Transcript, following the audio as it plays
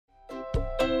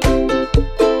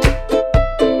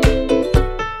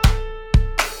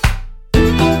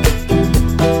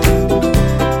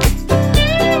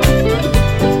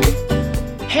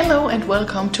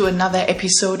welcome to another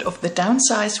episode of the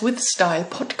Downsize with Style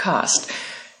podcast.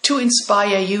 To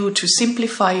inspire you to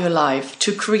simplify your life,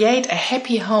 to create a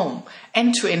happy home,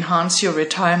 and to enhance your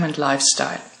retirement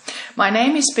lifestyle. My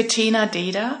name is Bettina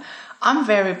Deda. I'm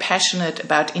very passionate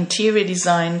about interior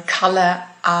design, color,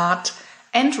 art,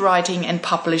 and writing and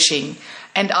publishing,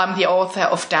 and I'm the author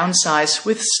of Downsize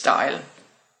with Style.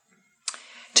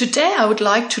 Today I would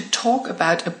like to talk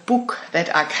about a book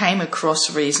that I came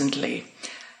across recently,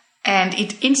 and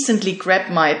it instantly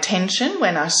grabbed my attention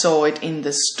when I saw it in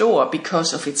the store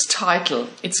because of its title.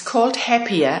 It's called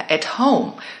Happier at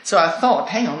Home. So I thought,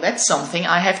 hang on, that's something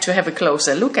I have to have a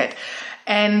closer look at.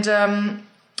 And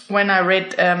when I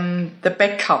read the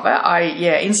back cover, I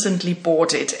instantly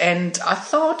bought it, and I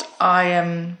thought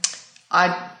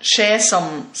I'd share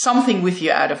something with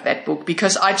you out of that book,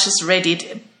 because I just read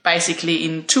it basically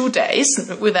in 2 days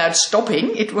without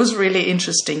stopping. It was really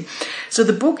interesting. So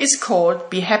the book is called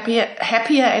Be Happier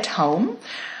at Home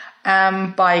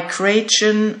by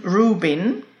Gretchen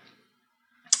Rubin.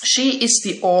 She is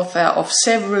the author of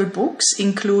several books,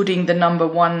 including the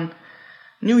 #1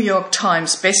 New York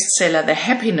Times bestseller, The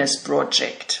Happiness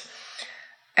Project.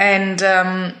 And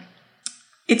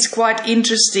it's quite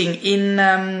interesting.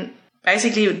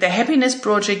 Basically, The Happiness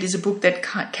Project is a book that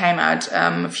came out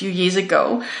a few years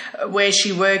ago, where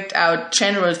she worked out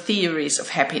general theories of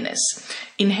happiness.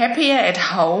 In Happier at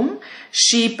Home,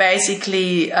 she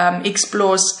basically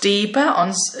explores deeper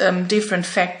on different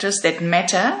factors that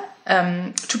matter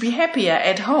to be happier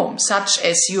at home, such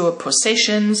as your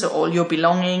possessions, all your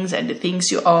belongings and the things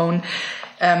you own,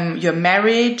 your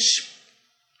marriage,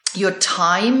 your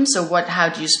time, so how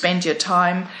do you spend your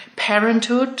time,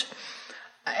 parenthood.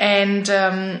 And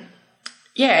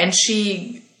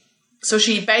she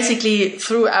basically,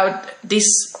 throughout this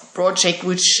project,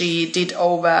 which she did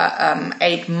over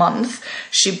 8 months,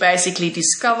 she basically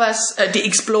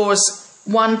explores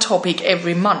one topic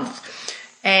every month,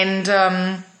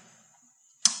 and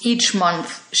each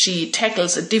month she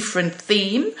tackles a different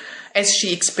theme as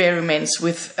she experiments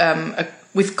with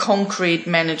concrete,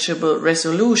 manageable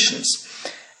resolutions.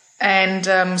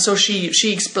 And so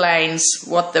she explains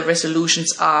what the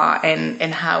resolutions are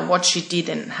and what she did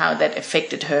and how that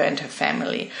affected her and her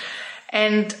family.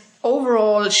 And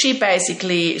overall, she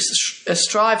basically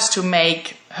strives to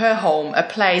make her home a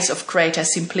place of greater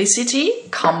simplicity,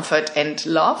 comfort and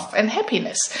love and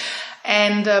happiness.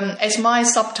 And as my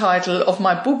subtitle of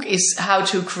my book is How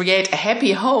to Create a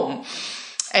Happy Home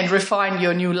and Refine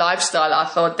Your New Lifestyle, I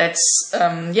thought that's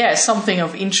something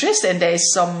of interest, and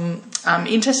there's some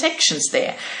intersections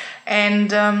there.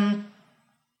 And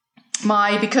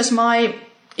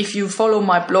if you follow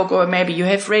my blog, or maybe you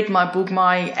have read my book,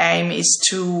 my aim is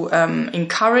to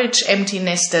encourage empty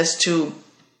nesters to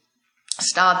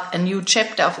start a new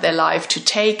chapter of their life, to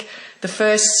take the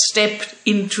first step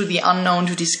into the unknown,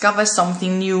 to discover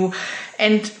something new,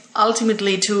 and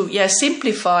ultimately to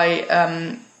simplify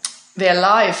their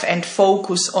life and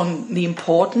focus on the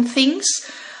important things.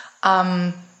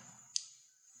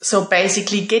 So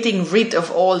basically getting rid of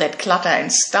all that clutter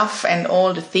and stuff and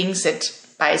all the things that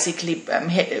basically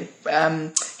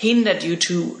hindered you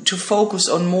to focus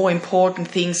on more important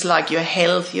things like your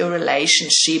health, your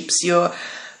relationships, your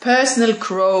personal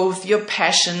growth, your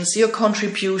passions, your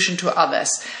contribution to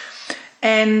others.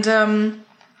 And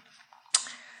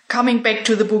coming back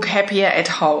to the book Happier at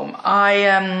Home,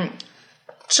 I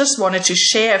just wanted to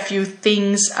share a few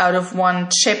things out of one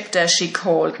chapter she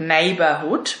called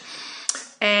Neighborhood.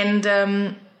 And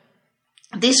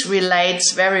this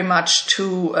relates very much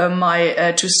to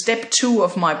to step 2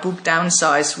 of my book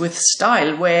Downsize with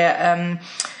Style, where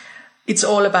it's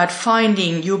all about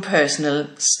finding your personal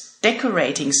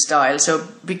decorating style. So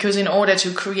because in order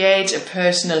to create a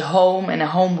personal home and a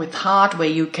home with heart where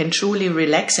you can truly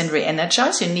relax and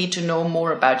re-energize, you need to know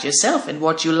more about yourself and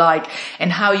what you like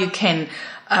and how you can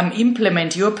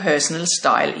implement your personal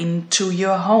style into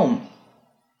your home.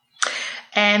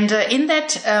 And in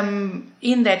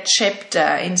that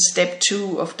chapter, in step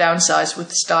 2 of Downsize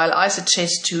with Style, I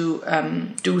suggest to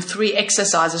do 3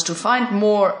 exercises to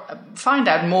find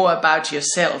out more about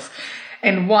yourself.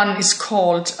 And one is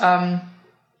called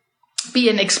Be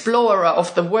an Explorer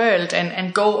of the World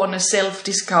and go on a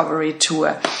self-discovery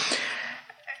tour,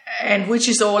 and which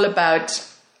is all about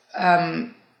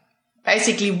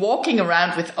basically walking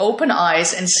around with open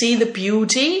eyes and see the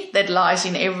beauty that lies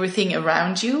in everything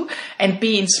around you and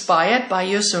be inspired by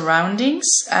your surroundings.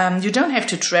 You don't have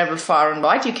to travel far and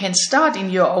wide. You can start in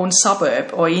your own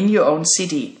suburb or in your own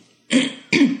city.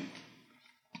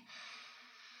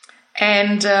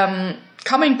 And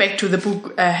coming back to the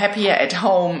book Happier at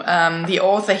Home, the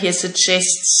author here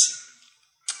suggests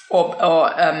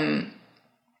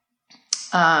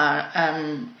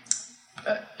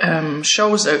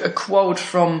shows a quote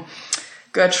from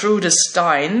Gertrude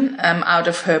Stein out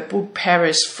of her book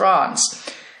Paris, France,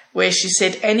 where she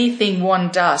said, anything one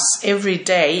does every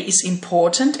day is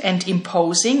important and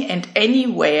imposing, and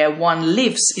anywhere one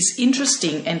lives is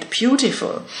interesting and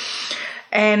beautiful.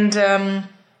 And then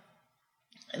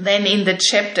in the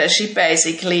chapter, she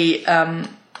basically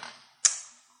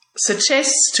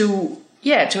suggests to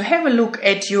have a look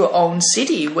at your own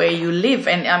city where you live.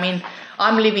 And I mean,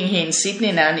 I'm living here in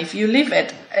Sydney now, and if you live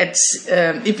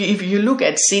if you look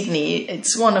at Sydney,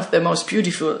 it's one of the most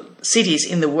beautiful cities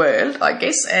in the world, I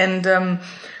guess. And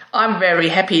I'm very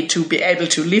happy to be able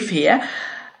to live here.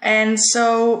 And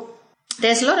so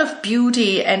there's a lot of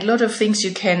beauty and a lot of things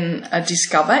you can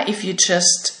discover if you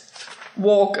just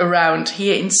walk around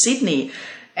here in Sydney.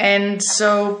 And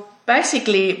so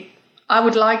basically, I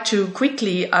would like to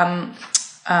quickly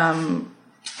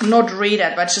not read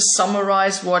it, but just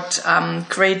summarize what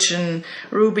Gretchen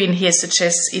Rubin here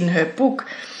suggests in her book.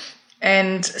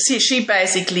 And she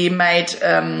basically made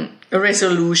a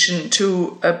resolution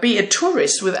to be a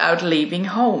tourist without leaving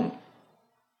home.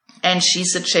 And she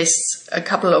suggests a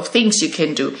couple of things you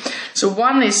can do. So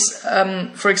one is,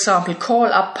 for example, call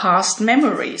up past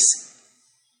memories.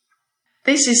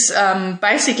 This is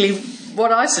basically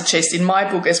what I suggest in my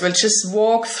book as well. Just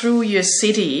walk through your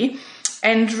city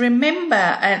and remember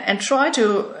and try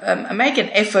to make an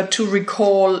effort to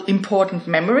recall important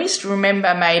memories, to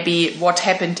remember maybe what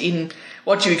happened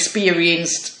what you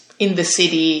experienced in the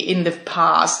city in the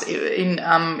past,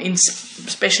 in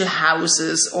special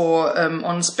houses or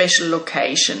on special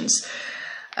locations.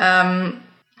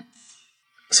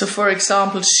 So, for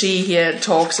example, she here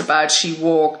talks about she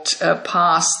walked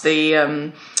past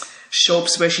the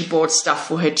shops where she bought stuff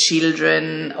for her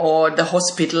children, or the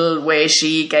hospital where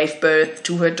she gave birth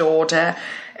to her daughter,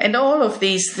 and all of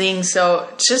these things. So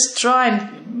just try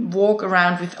and walk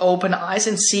around with open eyes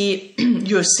and see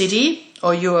your city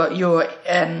or your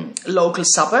local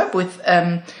suburb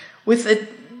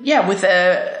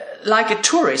like a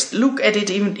tourist. Look at it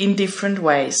in different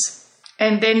ways,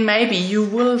 and then maybe you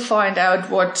will find out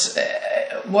what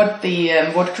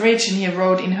Gretchen here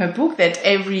wrote in her book, that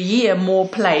every year more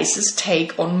places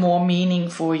take on more meaning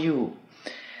for you.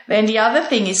 Then the other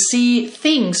thing is see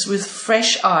things with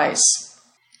fresh eyes.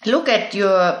 Look at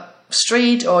your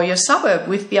street or your suburb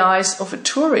with the eyes of a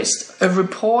tourist, a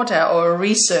reporter or a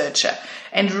researcher,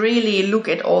 and really look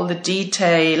at all the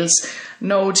details.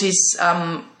 Notice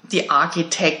the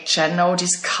architecture,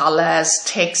 notice colors,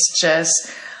 textures.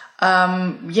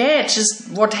 Just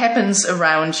what happens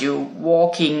around you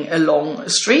walking along a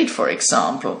street, for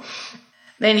example.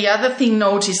 Then the other thing,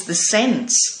 notice the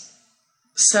scents.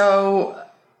 So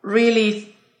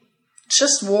really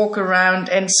just walk around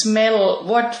and smell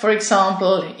what, for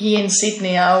example, here in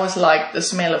Sydney, I always like the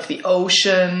smell of the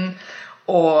ocean,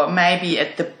 or maybe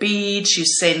at the beach, you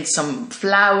scent some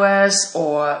flowers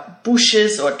or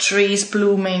bushes or trees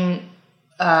blooming,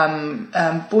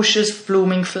 flowers.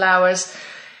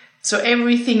 So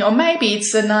everything, or maybe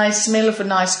it's a nice smell of a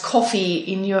nice coffee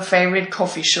in your favorite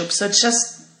coffee shop. So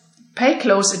just pay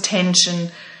close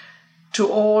attention to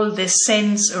all the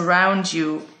scents around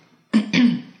you.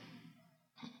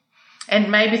 And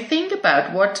maybe think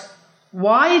about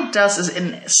why does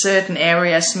a certain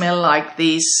area smell like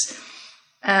this?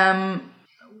 And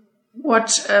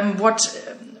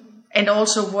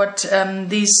also what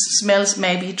these smells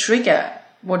maybe trigger,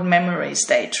 what memories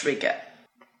they trigger.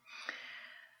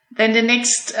 Then the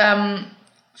next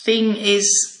thing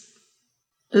is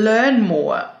learn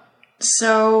more.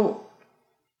 So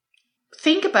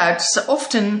think about, so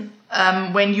often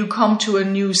when you come to a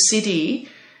new city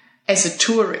as a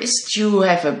tourist, you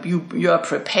are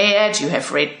prepared, you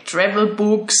have read travel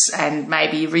books and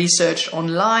maybe researched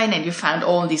online, and you found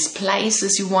all these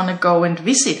places you want to go and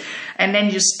visit. And then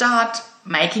you start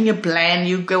making a plan,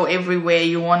 you go everywhere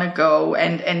you want to go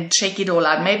and check it all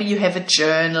out. Maybe you have a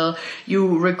journal,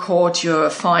 you record your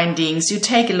findings, you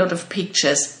take a lot of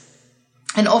pictures.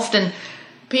 And often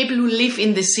people who live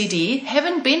in the city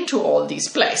haven't been to all these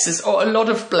places or a lot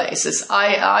of places.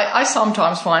 I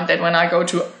sometimes find that when I go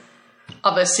to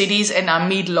other cities and I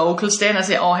meet locals there and I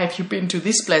say, oh, have you been to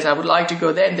this place? I would like to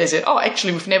go there. And they say, oh,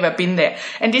 actually, we've never been there.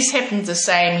 And this happened the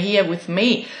same here with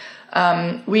me.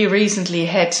 We recently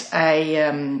had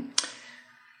a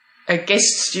guest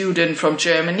student from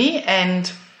Germany,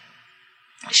 and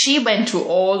she went to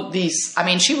all these, I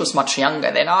mean, she was much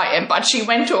younger than I am, but she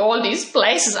went to all these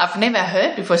places I've never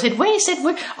heard before. I said, where is that?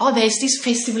 Oh, there's this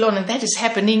festival on and that is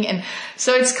happening. And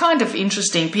so it's kind of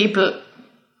interesting. People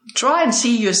try and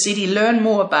see your city, learn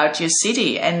more about your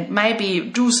city, and maybe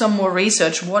do some more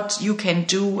research what you can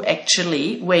do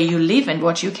actually where you live and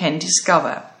what you can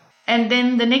discover. And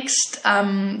then the next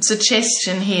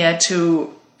suggestion here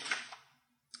to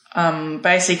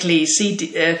basically see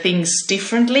things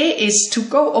differently is to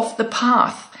go off the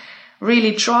path.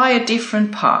 Really try a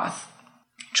different path.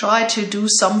 Try to do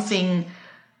something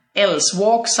else,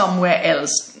 walk somewhere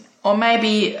else, or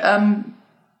maybe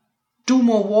do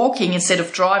more walking instead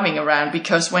of driving around,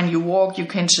 because when you walk you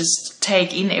can just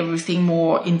take in everything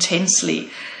more intensely.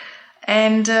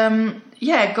 And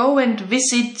go and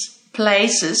visit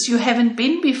places you haven't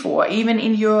been before, even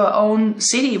in your own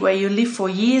city where you live for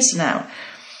years now.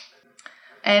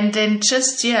 And then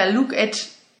just look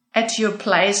at your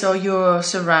place or your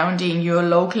surrounding, your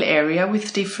local area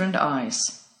with different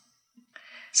eyes.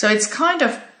 So it's kind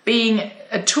of being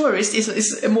a tourist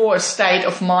is a more state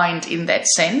of mind in that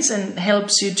sense, and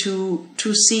helps you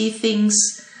to see things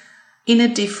in a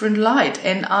different light.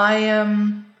 And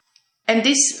and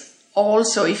this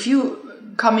also, if you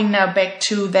coming now back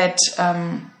to that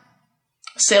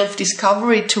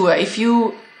self-discovery tour, if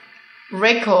you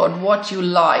record what you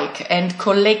like and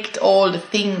collect all the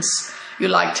things you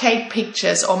like, take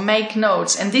pictures or make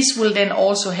notes, and this will then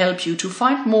also help you to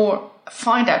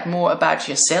find out more about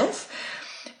yourself.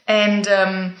 And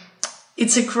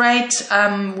it's a great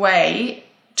way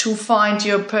to find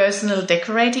your personal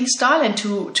decorating style and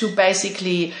to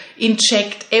basically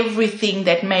inject everything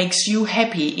that makes you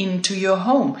happy into your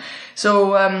home.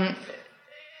 So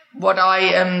what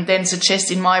I then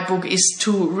suggest in my book is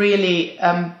to really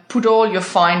put all your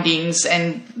findings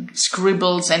and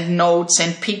scribbles and notes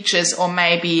and pictures, or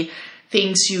maybe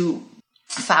things you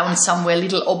found somewhere,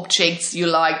 little objects you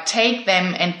like, take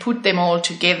them and put them all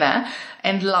together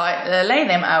and lay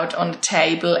them out on the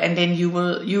table, and then you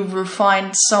will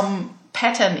find some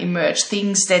pattern emerge,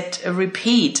 things that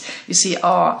repeat. You see,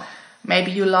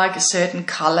 maybe you like a certain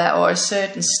color or a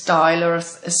certain style or a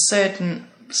certain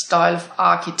style of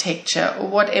architecture or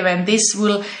whatever, and this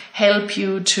will help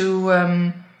you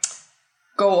to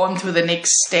go on to the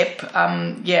next step.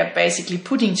 Basically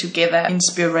putting together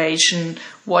inspiration,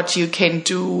 what you can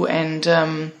do, and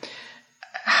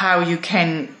how you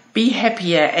can be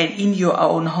happier in your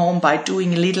own home by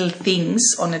doing little things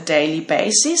on a daily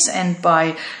basis, and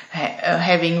by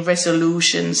having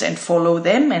resolutions and follow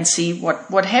them and see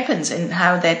what happens, and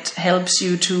how that helps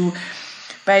you to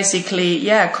basically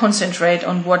concentrate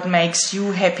on what makes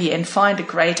you happy and find a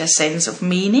greater sense of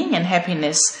meaning and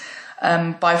happiness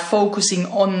by focusing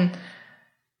on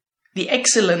the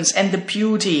excellence and the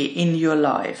beauty in your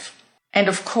life. And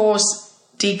of course,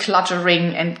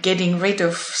 decluttering and getting rid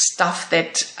of stuff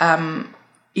that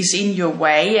is in your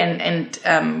way and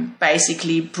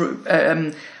basically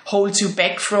holds you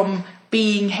back from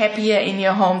being happier in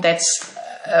your home. That's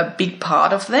a big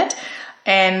part of that.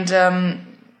 And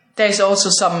there's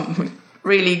also some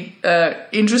really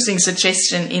interesting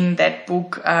suggestion in that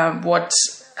book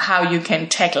how you can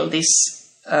tackle this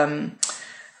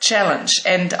challenge.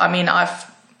 And I mean, I've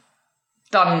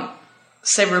done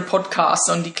several podcasts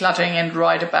on decluttering and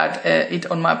write about it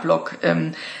on my blog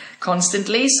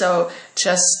constantly. So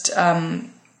just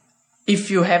if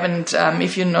you're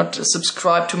not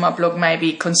subscribed to my blog,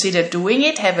 maybe consider doing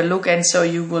it. Have a look, and so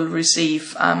you will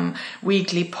receive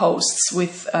weekly posts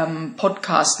with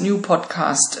new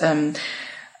podcast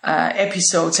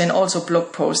episodes, and also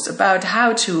blog posts about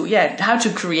how to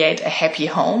create a happy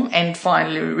home and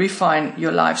finally refine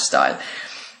your lifestyle.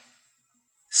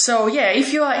 So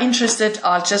if you are interested,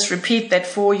 I'll just repeat that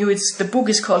for you. The book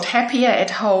is called Happier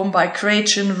at Home by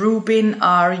Gretchen Rubin,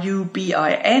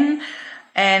 Rubin,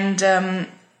 and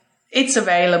it's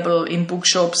available in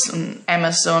bookshops, on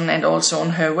Amazon, and also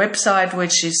on her website,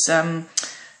 which is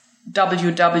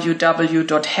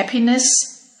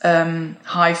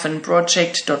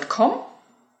www.happiness-project.com.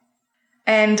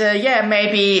 And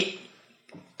maybe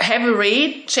have a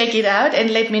read, check it out, and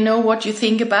let me know what you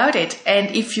think about it. And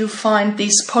if you find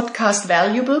this podcast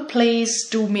valuable, please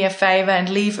do me a favor and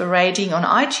leave a rating on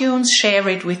iTunes, share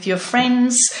it with your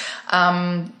friends,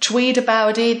 tweet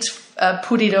about it,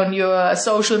 put it on your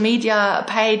social media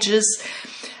pages.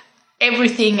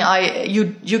 Everything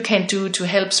you can do to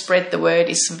help spread the word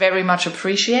is very much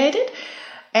appreciated.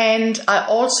 And I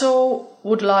also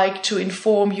would like to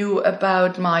inform you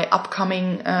about my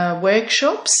upcoming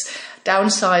workshops.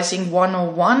 Downsizing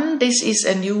 101. This is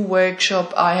a new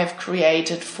workshop I have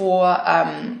created for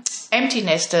empty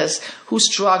nesters who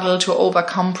struggle to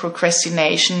overcome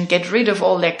procrastination, get rid of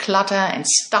all their clutter and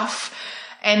stuff,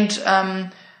 and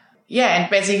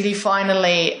basically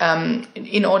finally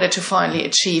in order to finally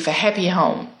achieve a happy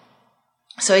home.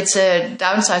 So it's a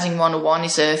Downsizing 101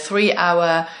 is a 3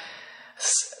 hours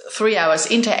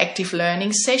interactive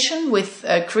learning session with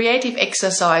creative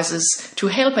exercises to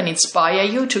help and inspire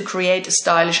you to create a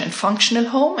stylish and functional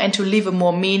home and to live a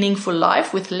more meaningful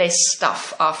life with less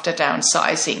stuff after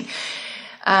downsizing.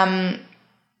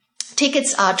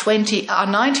 Tickets are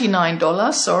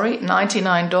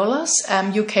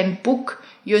 $99. You can book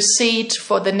your seat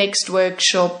for the next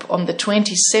workshop on the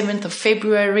 27th of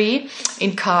February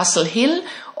in Castle Hill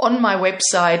on my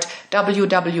website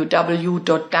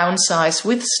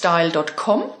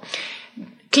www.downsizewithstyle.com.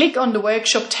 Click on the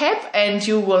workshop tab and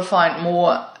you will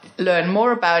learn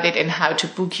more about it and how to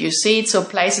book your seat. So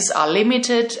places are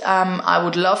limited. I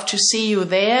would love to see you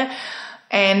there.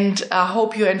 And I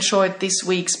hope you enjoyed this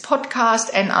week's podcast,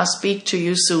 and I'll speak to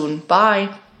you soon. Bye.